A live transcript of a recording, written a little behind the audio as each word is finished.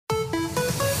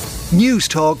News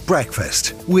Talk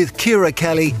Breakfast with Ciara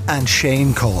Kelly and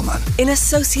Shane Coleman. In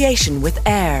association with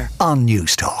AIR On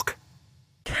News Talk.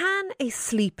 Can a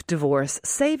sleep divorce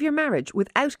save your marriage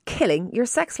without killing your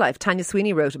sex life? Tanya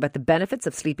Sweeney wrote about the benefits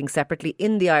of sleeping separately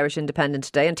in the Irish Independent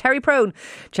today. And Terry Prone,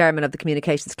 chairman of the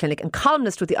Communications Clinic and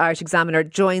columnist with the Irish Examiner,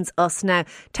 joins us now.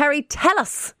 Terry, tell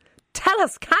us,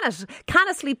 can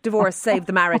a sleep divorce save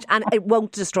the marriage and it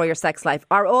won't destroy your sex life?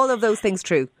 Are all of those things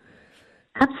true?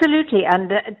 Absolutely, and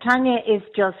Tanya is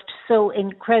just so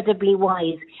incredibly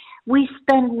wise. We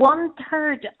spend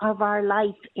 1/3 of our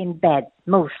life in bed,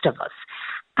 most of us,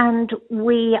 and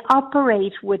we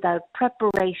operate without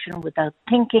preparation, without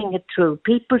thinking it through.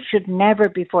 People should never,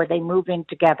 before they move in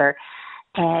together,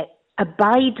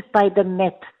 abide by the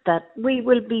myth that we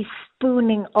will be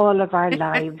spooning all of our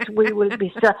lives. We will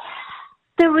be so.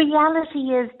 The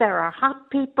reality is there are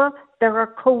hot people, there are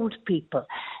cold people,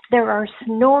 there are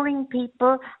snoring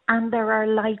people, and there are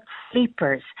light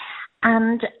sleepers.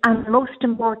 And most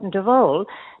important of all,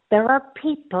 there are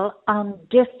people on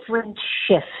different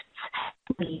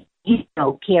shifts. You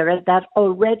know, Ciara, that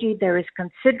already there is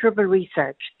considerable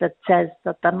research that says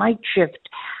that the night shift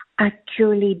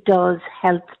actually does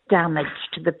health damage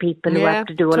to the people who have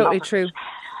to do a lot. Totally true.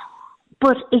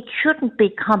 But it shouldn't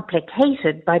be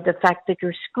complicated by the fact that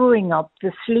you're screwing up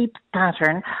the sleep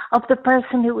pattern of the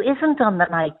person who isn't on the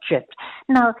night shift.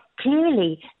 Now,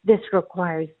 clearly, this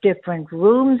requires different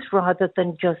rooms rather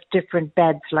than just different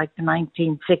beds like the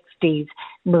 1960s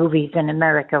movies in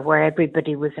America where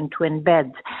everybody was in twin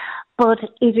beds. But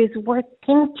it is worth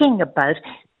thinking about.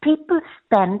 People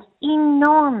spend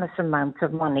enormous amounts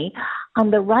of money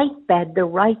on the right bed, the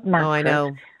right mattress. Oh, I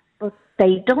know.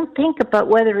 They don't think about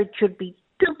whether it should be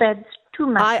 2 beds, 2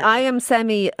 mattresses. I am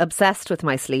semi-obsessed with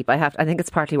my sleep. I think it's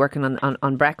partly working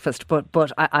on breakfast, but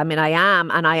I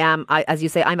am, as you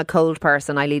say, I'm a cold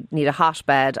person. I need a hot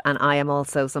bed, and I am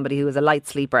also somebody who is a light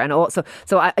sleeper. And also,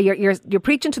 you're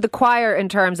preaching to the choir in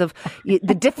terms of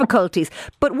the difficulties.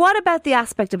 But what about the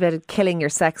aspect of it killing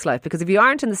your sex life? Because if you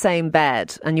aren't in the same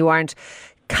bed and you aren't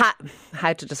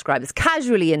how to describe this?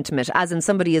 Casually intimate, as in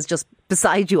somebody is just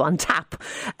beside you on tap.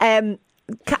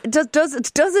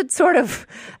 Does it sort of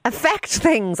affect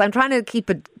things? I'm trying to keep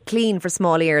it clean for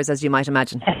small ears, as you might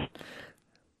imagine.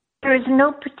 There is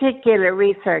no particular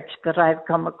research that I've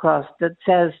come across that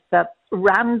says that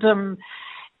random,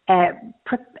 I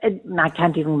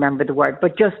can't even remember the word,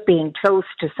 but just being close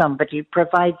to somebody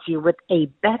provides you with a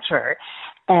better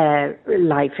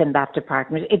life in that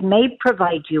department. It may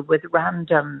provide you with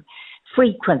random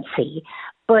frequency,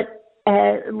 but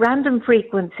random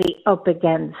frequency up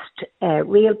against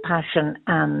real passion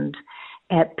and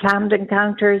planned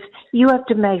encounters, you have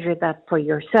to measure that for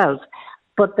yourself.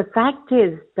 But the fact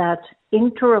is that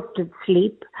interrupted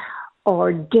sleep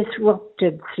or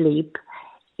disrupted sleep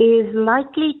is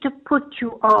likely to put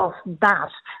you off that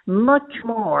much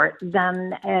more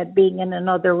than being in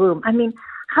another room. I mean,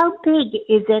 how big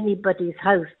is anybody's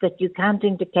house that you can't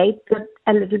indicate that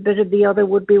a little bit of the other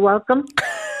would be welcome?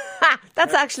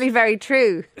 That's actually very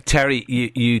true. Terry,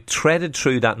 you treaded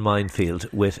through that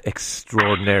minefield with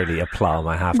extraordinarily aplomb,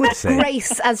 I have to say. With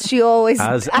grace, as she always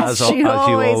as you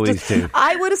always do.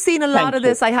 I would have seen a lot of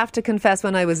this, I have to confess,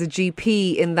 when I was a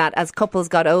GP, in that as couples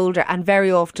got older, and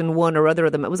very often one or other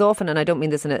of them, it was often, and I don't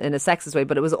mean this in a sexist way,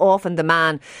 but it was often the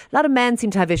man. A lot of men seem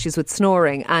to have issues with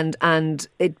snoring, and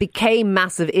it became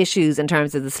massive issues in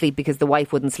terms of the sleep because the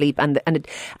wife wouldn't sleep, and it,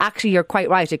 actually, you're quite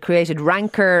right, it created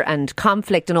rancour and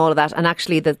conflict and all of that. And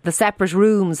actually the separate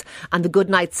rooms and the good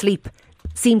night's sleep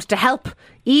seems to help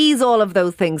ease all of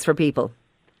those things for people.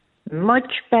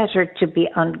 Much better to be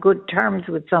on good terms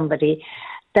with somebody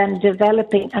than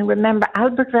developing. And remember,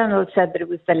 Albert Reynolds said that it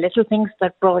was the little things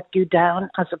that brought you down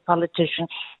as a politician.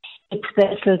 It's the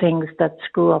little things that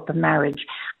screw up a marriage.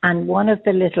 And one of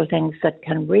the little things that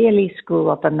can really screw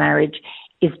up a marriage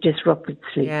is disrupted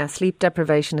sleep. Yeah, sleep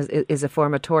deprivation is a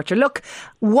form of torture. Look,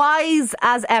 wise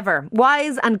as ever,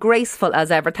 wise and graceful as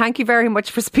ever. Thank you very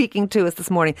much for speaking to us this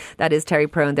morning. That is Terry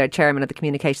Prone, their chairman of the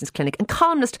Communications Clinic and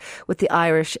columnist with the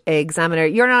Irish Examiner.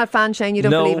 You're not a fan, Shane? You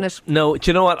don't believe in it? No.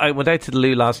 Do you know what? I went out to the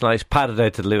loo last night, padded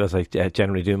out to the loo as I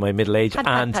generally do in my middle age,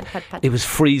 and it was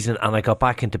freezing, and I got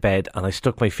back into bed and I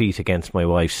stuck my feet against my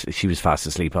wife's. She was fast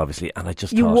asleep, obviously, and I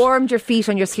just thought, warmed your feet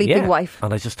on your sleeping wife.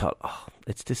 And I just thought,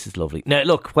 this is lovely. Now,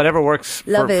 look, whatever works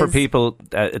for people,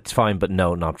 it's fine, but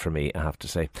no, not for me, I have to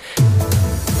say.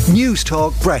 News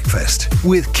Talk Breakfast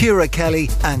with Ciara Kelly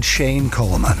and Shane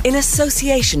Coleman. In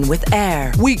association with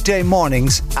AIR. Weekday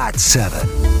mornings at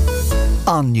 7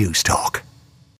 on News Talk.